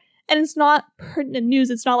slower, and it's not pertinent news.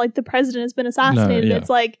 It's not like the president has been assassinated. No, yeah. It's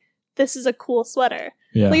like, this is a cool sweater.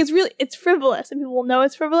 Yeah. Like it's frivolous, and people will know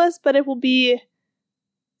it's frivolous, but it will be,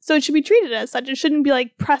 so it should be treated as such. It shouldn't be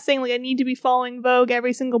like pressing, like I need to be following Vogue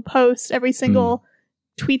every single post, every single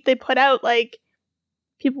tweet they put out. Like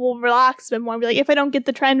people will relax a bit more and be like, if I don't get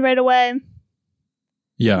the trend right away,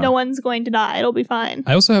 no one's going to die. It'll be fine.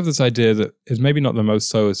 I also have this idea that it's maybe not the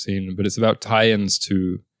most Solacene, but it's about tie-ins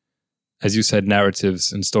to, as you said,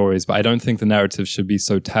 narratives and stories. But I don't think the narrative should be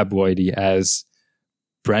so tabloidy as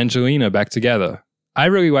Brangelina back together. I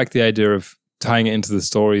really like the idea of tying it into the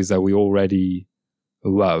stories that we already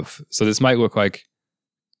love. So this might look like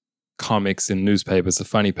comics in newspapers, the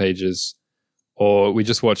funny pages, or we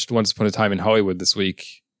just watched Once Upon a Time in Hollywood this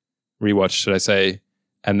week, rewatched, should I say,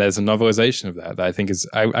 and there's a novelization of that I think is,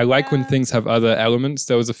 I like when things have other elements.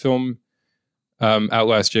 There was a film out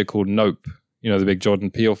last year called Nope, the big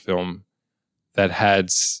Jordan Peele film, that had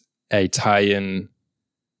a tie-in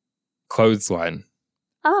clothesline.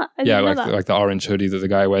 I didn't know that. Like the orange hoodie that the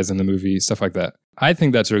guy wears in the movie, stuff like that. I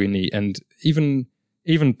think that's really neat. And even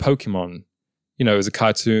Pokemon, is a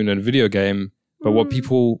cartoon and a video game, but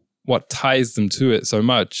what ties them to it so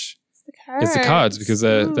much is the cards, because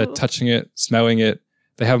they're touching it, smelling it.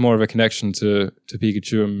 They have more of a connection to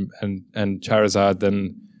Pikachu and Charizard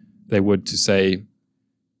than they would to, say,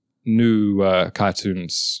 new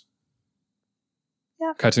cartoons.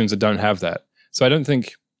 Yeah. Cartoons that don't have that. So I don't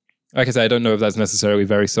think, like I said, I don't know if that's necessarily a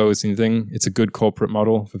very Solacene thing. It's a good corporate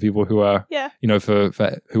model for people who are, for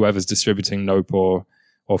whoever's distributing Nope or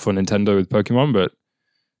for Nintendo with Pokemon. But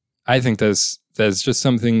I think there's just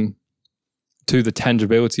something to the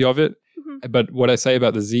tangibility of it. Mm-hmm. But what I say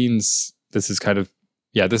about the zines, this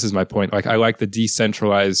is my point. Like, I like the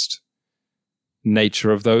decentralized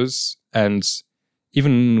nature of those. And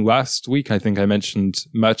even last week, I think I mentioned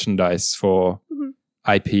merchandise for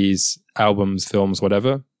IPs, albums, films,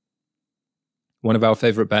 whatever. One of our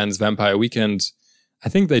favorite bands, Vampire Weekend, I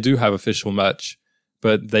think they do have official merch,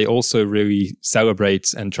 but they also really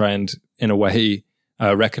celebrate and try and, in a way,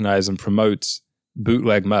 recognize and promote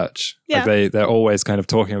bootleg merch. Yeah. Like they're always kind of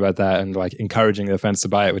talking about that and like encouraging their fans to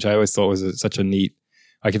buy it, which I always thought was such a neat,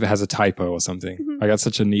 like if it has a typo or something, like that's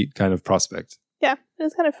such a neat kind of prospect. Yeah,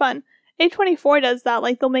 it's kind of fun. A24 does that.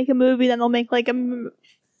 Like they'll make a movie, then they'll make like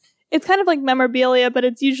it's kind of like memorabilia, but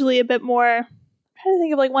it's usually a bit more, I'm trying to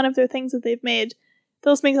think of like one of their things that they've made.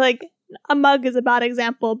 They'll just make like, a mug is a bad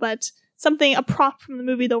example, but a prop from the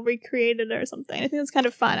movie, they'll recreate it or something. I think that's kind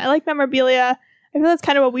of fun. I like memorabilia. I feel that's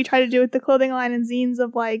kind of what we try to do with the clothing line and zines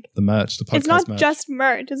of like... The merch, the podcast merch. It's not just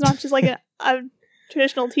merch. It's not just like a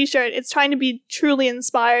traditional t-shirt. It's trying to be truly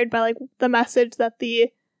inspired by like the message that the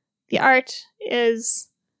art is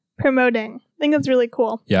promoting. I think that's really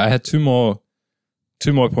cool. Yeah, I had two more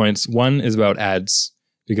points. One is about ads,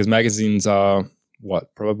 because magazines are,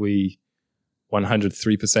 probably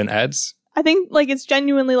 103% ads? I think like it's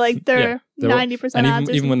genuinely like they're 90% and ads.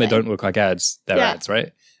 Even when they don't look like ads, they're ads,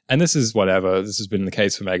 right? And this is whatever. This has been the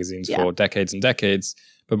case for magazines for decades and decades.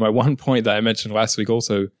 But my one point that I mentioned last week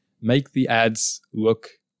also, make the ads look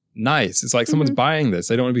nice. It's like someone's buying this.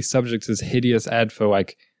 They don't want to be subject to this hideous ad for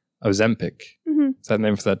like Ozempic. Is that the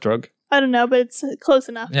name for that drug? I don't know, but it's close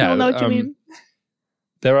enough. Yeah, People know what you mean.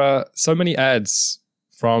 There are so many ads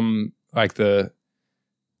from like the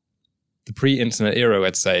pre-internet era,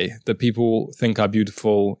 let's say, that people think are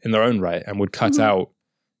beautiful in their own right and would cut out,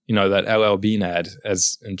 that LL Bean ad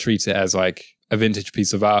and treat it as like a vintage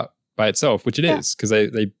piece of art by itself, which it is, because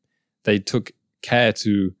they took care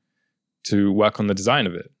to work on the design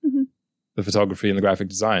of it, the photography and the graphic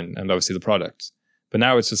design, and obviously the product. But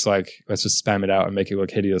now it's just like, let's just spam it out and make it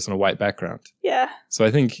look hideous on a white background. Yeah. So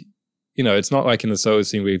I think, it's not like in the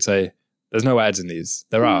Solacene where you'd say, there's no ads in these.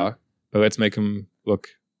 There are, but let's make them look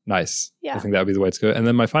nice. Yeah. I think that would be the way to go. And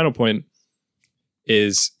then my final point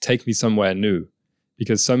is take me somewhere new.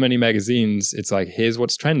 Because so many magazines, it's like, here's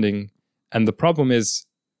what's trending. And the problem is,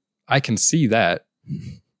 I can see that.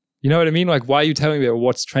 You know what I mean? Like, why are you telling me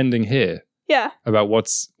what's trending here? Yeah. About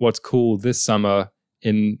what's cool this summer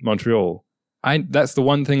in Montreal? That's the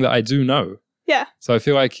one thing that I do know. Yeah. So I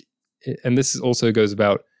feel like, and this also goes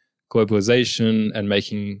about globalization and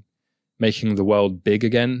making the world big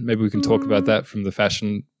again. Maybe we can talk about that from the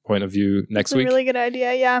fashion point of view next week. That's a really good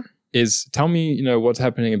idea, yeah. Is tell me, what's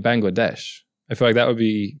happening in Bangladesh. I feel like that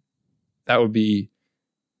would be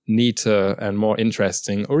neater and more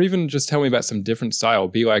interesting. Or even just tell me about some different style.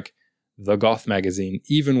 Be like the Goth magazine,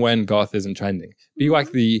 even when Goth isn't trending. Be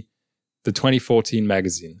like the 2014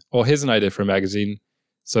 magazine. Or here's an idea for a magazine.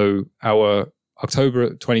 So our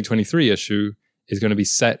October 2023 issue is going to be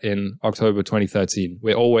set in October 2013.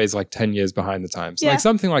 We're always like 10 years behind the times. Yeah. Like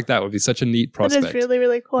something like that would be such a neat prospect. That is really,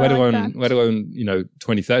 really cool. Let alone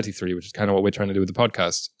 2033, which is kind of what we're trying to do with the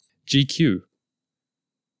podcast. GQ,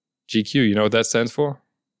 you know what that stands for?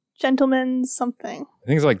 Gentleman's something. I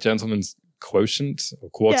think it's like Gentleman's Quotient or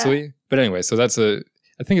Quarterly. Yeah. But anyway, so I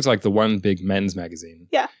think it's like the one big men's magazine.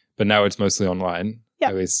 Yeah. But now it's mostly online. Yeah.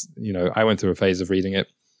 At least, I went through a phase of reading it.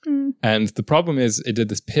 And the problem is it did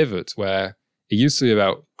this pivot where it used to be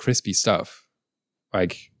about crispy stuff.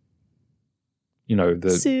 Like,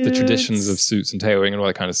 the traditions of suits and tailoring and all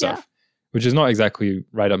that kind of stuff, which is not exactly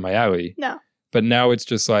right up my alley. No. But now it's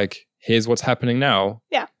just like, here's what's happening now.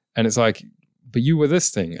 Yeah. And it's like, but you were this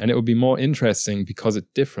thing, and it would be more interesting because it's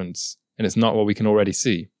different, and it's not what we can already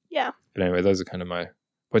see. Yeah. But anyway, those are kind of my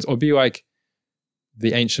points. Or be like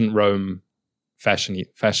the ancient Rome fashion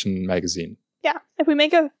magazine. Yeah. If we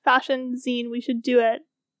make a fashion zine, we should do it.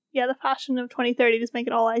 Yeah, the fashion of 2030, just make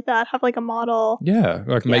it all like that. Have like a model. Yeah,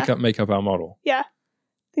 like make up our model. Yeah. I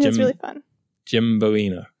think that's really fun.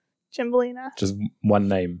 Gimbalina. Just one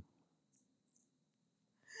name.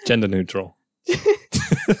 Gender neutral.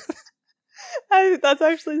 That's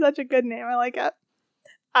actually such a good name. I like it.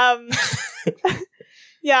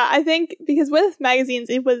 Yeah, I think because with magazines,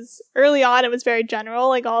 it was early on, it was very general.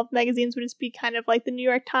 Like all magazines would just be kind of like the New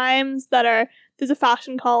York Times there's a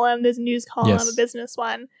fashion column, there's a news column, a business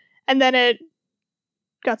one. And then it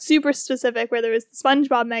got super specific where there was the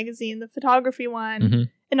SpongeBob magazine, the photography one,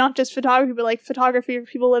 and not just photography, but like photography for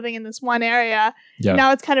people living in this one area. Yeah.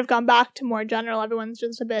 Now it's kind of gone back to more general. Everyone's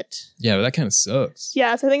just a bit... Yeah, but that kind of sucks.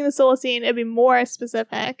 Yeah, so I think in the Solacene, it'd be more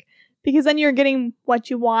specific because then you're getting what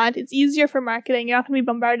you want. It's easier for marketing. You're not going to be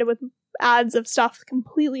bombarded with ads of stuff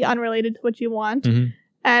completely unrelated to what you want.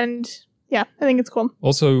 And yeah, I think it's cool.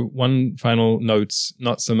 Also, one final note,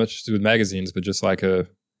 not so much to do with magazines, but just like a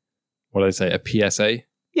PSA?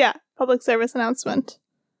 Yeah, public service announcement.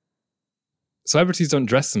 Celebrities don't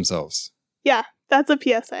dress themselves. Yeah, that's a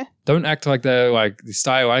PSA. Don't act like they're like the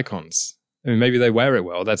style icons. I mean, maybe they wear it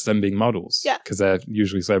well. That's them being models. Yeah. Because they're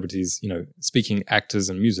usually celebrities, speaking actors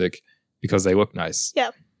and music because they look nice.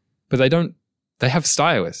 Yeah. But they have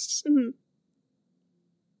stylists.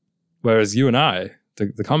 Whereas you and I,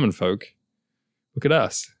 the common folk, look at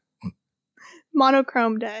us.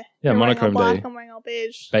 Monochrome day. Yeah, monochrome black, day. I'm wearing all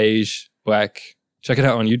beige. Beige, black. Check it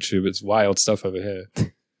out on YouTube. It's wild stuff over here.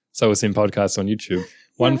 Solacene podcast on YouTube.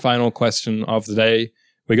 One final question of the day.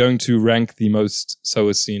 We're going to rank the most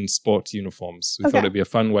Solacene sport uniforms. We thought it'd be a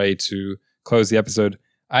fun way to close the episode.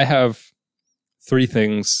 I have 4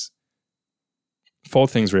 things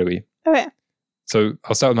really. Okay. So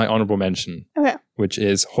I'll start with my honorable mention. Okay. Which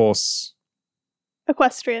is horse.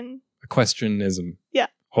 Equestrianism. Yeah.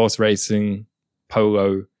 Horse racing,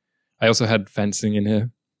 polo. I also had fencing in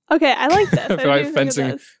here. Okay, I like this. I feel like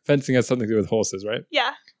fencing has something to do with horses, right?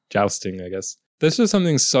 Yeah. Jousting, I guess. There's just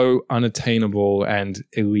something so unattainable and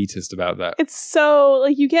elitist about that. It's so,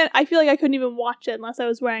 like, you can't, I feel like I couldn't even watch it unless I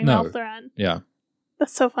was wearing Ralph Lauren. Yeah.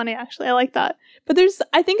 That's so funny, actually. I like that. But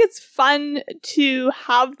I think it's fun to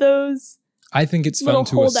have those. I think it's fun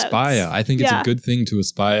to aspire. I think it's a good thing to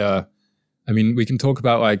aspire. I mean, we can talk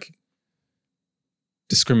about, like,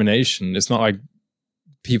 discrimination. It's not like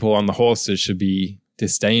people on the horses should be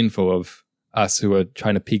disdainful of us who are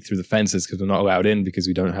trying to peek through the fences because we're not allowed in because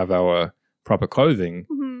we don't have our proper clothing.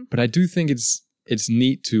 But I do think it's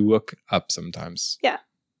neat to look up sometimes. Yeah.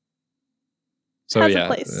 So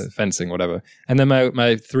fencing, whatever. And then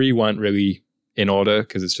my 3 weren't really in order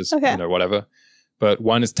because it's just, whatever. But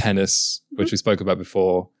 1 is tennis, which we spoke about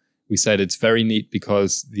before. We said it's very neat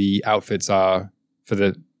because the outfits are, for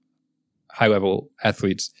the high-level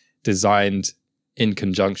athletes, designed in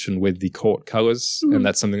conjunction with the court colors. Mhm. And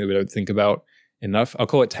that's something that we don't think about enough. I'll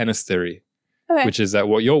call it tennis theory, Okay. which is that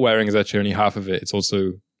what you're wearing is actually only half of it. It's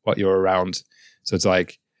also what you're around. So it's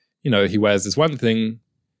like, he wears this one thing.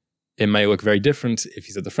 It may look very different if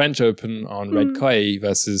he's at the French Open on red clay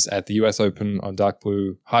versus at the US Open on dark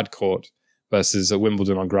blue hard court versus at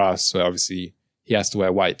Wimbledon on grass, where obviously he has to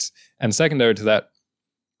wear white. And secondary to that,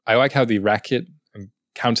 I like how the racket, I'm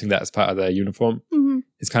counting that as part of their uniform,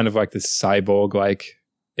 is kind of like this cyborg-like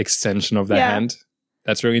extension of their hand.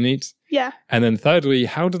 That's really neat. Yeah. And then thirdly,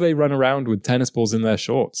 how do they run around with tennis balls in their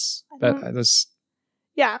shorts?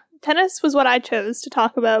 Yeah. Tennis was what I chose to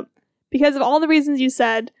talk about because of all the reasons you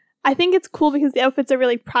said. I think it's cool because the outfits are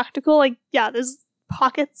really practical. Like, yeah, there's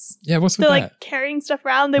pockets. Yeah, what's with They're that? like carrying stuff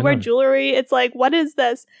around. They wear jewelry. It's like, what is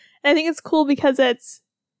this? And I think it's cool because it's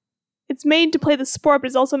made to play the sport, but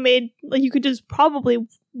it's also made like you could just probably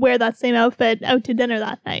wear that same outfit out to dinner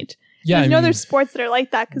that night. Yeah, there's sports that are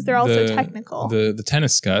like that because they're also technical. The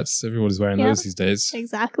tennis skirts, everyone's wearing those these days.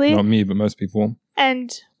 Exactly. Not me, but most people.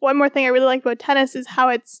 And one more thing I really like about tennis is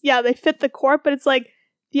how they fit the court, but it's like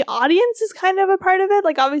the audience is kind of a part of it.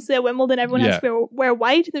 Like obviously at Wimbledon, everyone has to wear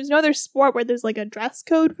white. There's no other sport where there's like a dress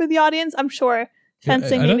code for the audience. I'm sure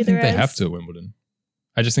fencing maybe there is. I don't think they have to at Wimbledon.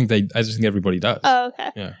 I just think everybody does. Oh,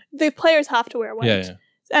 okay. Yeah. The players have to wear white. Yeah.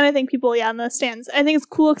 And I think people, in the stands. I think it's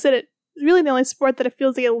cool because it's really the only sport that it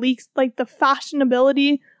feels like it leaks, like the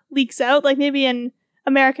fashionability leaks out. Like maybe in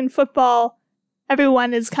American football,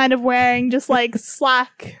 everyone is kind of wearing just like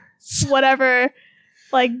slack, whatever,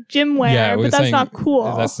 like gym wear, but that's not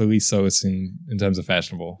cool. That's the least solace in terms of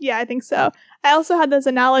fashionable. Yeah, I think so. I also had this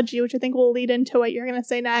analogy, which I think will lead into what you're going to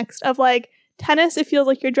say next, of like tennis, it feels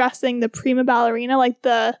like you're dressing the prima ballerina, like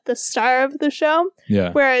the star of the show.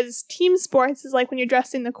 Yeah. Whereas team sports is like when you're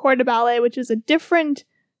dressing the corps de ballet, which is a different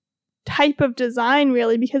type of design,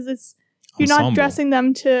 really, because you're not dressing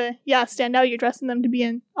them to stand out. You're dressing them to be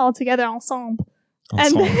in all together ensemble.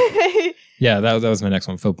 And yeah, that was my next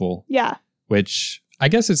one, football. Yeah. Which I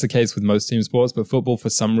guess it's the case with most team sports, but football for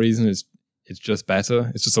some reason it's just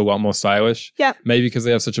better. It's just a lot more stylish. Yeah. Maybe because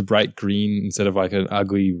they have such a bright green instead of like an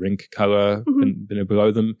ugly rink color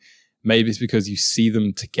below them. Maybe it's because you see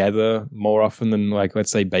them together more often than like,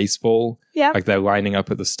 let's say baseball. Yeah. Like they're lining up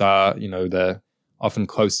at the start, they're often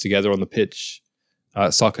close together on the pitch.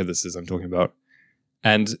 Soccer, I'm talking about.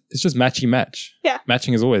 And it's just matchy match. Yeah.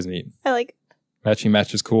 Matching is always neat. I like it. Matching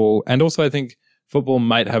match is cool. And also I think football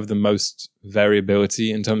might have the most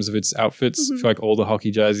variability in terms of its outfits. I feel like all the hockey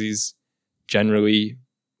jerseys generally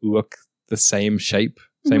look the same shape.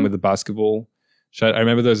 Same with the basketball shirt. I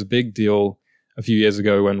remember there was a big deal a few years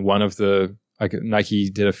ago when one of the, like Nike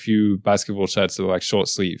did a few basketball shirts that were like short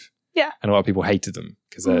sleeve. Yeah. And a lot of people hated them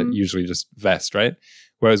because they're usually just vest, right?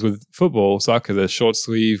 Whereas with football, soccer, the short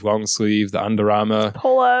sleeve, long sleeve, the Under Armour.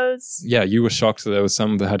 Polos. Yeah, you were shocked that there was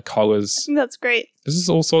some that had collars. I think that's great. This is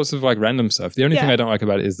all sorts of like random stuff. The only thing I don't like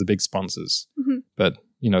about it is the big sponsors. But,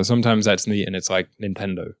 sometimes that's neat and it's like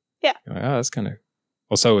Nintendo. Yeah. You're like, that's kind of...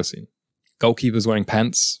 Or so we're seeing. Goalkeepers wearing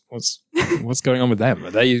pants. What's going on with them?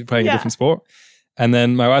 Are they playing a different sport? And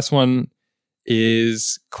then my last one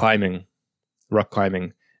is climbing. Rock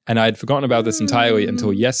climbing. And I'd forgotten about this entirely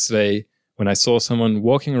until yesterday when I saw someone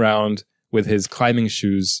walking around with his climbing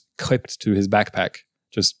shoes clipped to his backpack,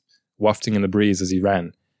 just wafting in the breeze as he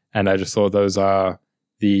ran. And I just thought those are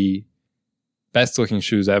the best looking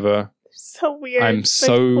shoes ever. So weird. I'm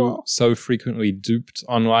so frequently duped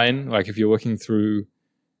online. Like if you're looking through,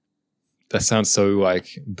 that sounds so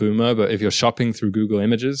like boomer, but if you're shopping through Google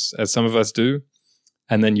Images, as some of us do,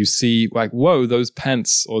 and then you see like, whoa, those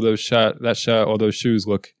pants or that shirt or those shoes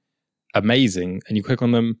look amazing. And you click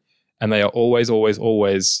on them and they are always, always,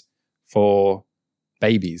 always for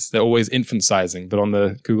babies. They're always infant sizing. But on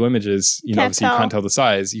the Google Images, obviously you can't tell the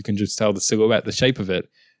size. You can just tell the silhouette, the shape of it.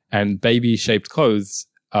 And baby shaped clothes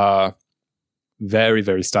are very,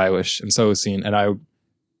 very stylish and so seen. And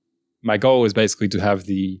my goal is basically to have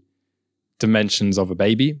the dimensions of a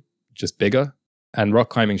baby, just bigger. And rock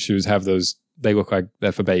climbing shoes have those. They look like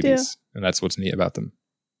they're for babies. And that's what's neat about them.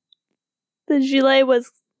 The gilet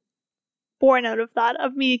was born out of that,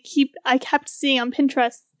 of me I kept seeing on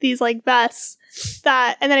Pinterest these like vests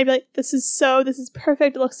and then I'd be like, this is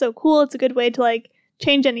perfect. It looks so cool. It's a good way to like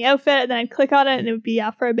change any outfit. And then I'd click on it and it would be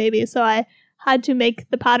for a baby. So I had to make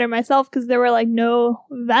the pattern myself because there were like no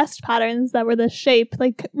vest patterns that were this shape,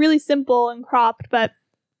 like really simple and cropped. But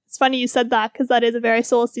it's funny you said that because that is a very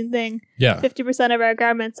Solacene thing. Yeah. 50% of our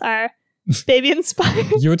garments are baby inspired.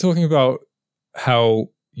 You were talking about how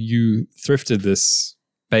you thrifted this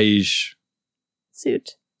beige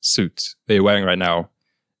suit that you're wearing right now,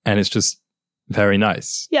 and it's just very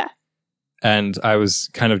nice. Yeah. And I was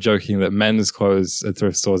kind of joking that men's clothes at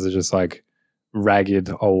thrift stores are just like ragged,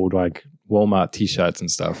 old, like Walmart t-shirts and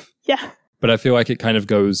stuff. Yeah. But I feel like it kind of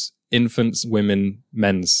goes infants, women,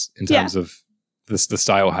 men's in terms of the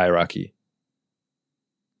style hierarchy.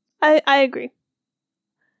 I agree.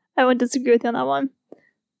 I wouldn't disagree with you on that one.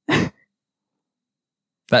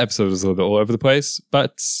 That episode was a little bit all over the place,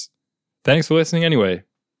 but thanks for listening anyway.